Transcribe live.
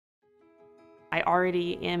I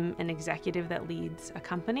already am an executive that leads a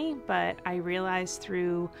company, but I realized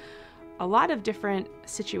through a lot of different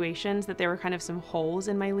situations that there were kind of some holes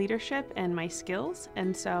in my leadership and my skills.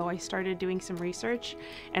 And so I started doing some research.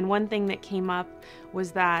 And one thing that came up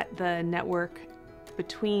was that the network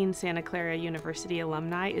between Santa Clara University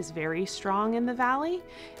alumni is very strong in the Valley.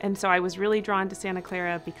 And so I was really drawn to Santa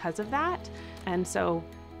Clara because of that. And so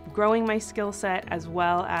growing my skill set as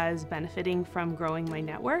well as benefiting from growing my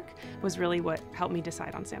network was really what helped me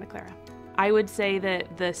decide on Santa Clara. I would say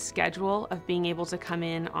that the schedule of being able to come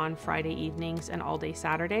in on Friday evenings and all day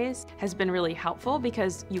Saturdays has been really helpful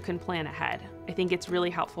because you can plan ahead. I think it's really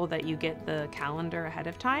helpful that you get the calendar ahead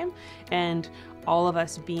of time, and all of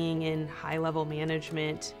us being in high-level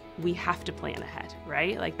management, we have to plan ahead,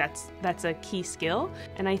 right? Like that's a key skill.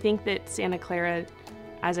 And I think that Santa Clara,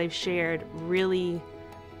 as I've shared, really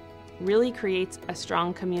creates a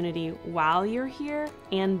strong community while you're here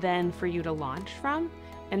and then for you to launch from.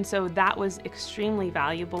 And so that was extremely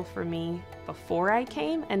valuable for me before I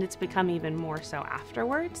came, and it's become even more so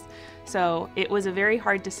afterwards. So it was a very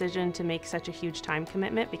hard decision to make such a huge time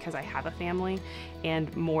commitment because I have a family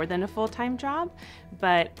and more than a full-time job.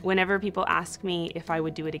 But whenever people ask me if I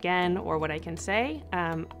would do it again or what I can say,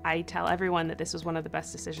 I tell everyone that this was one of the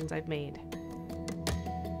best decisions I've made.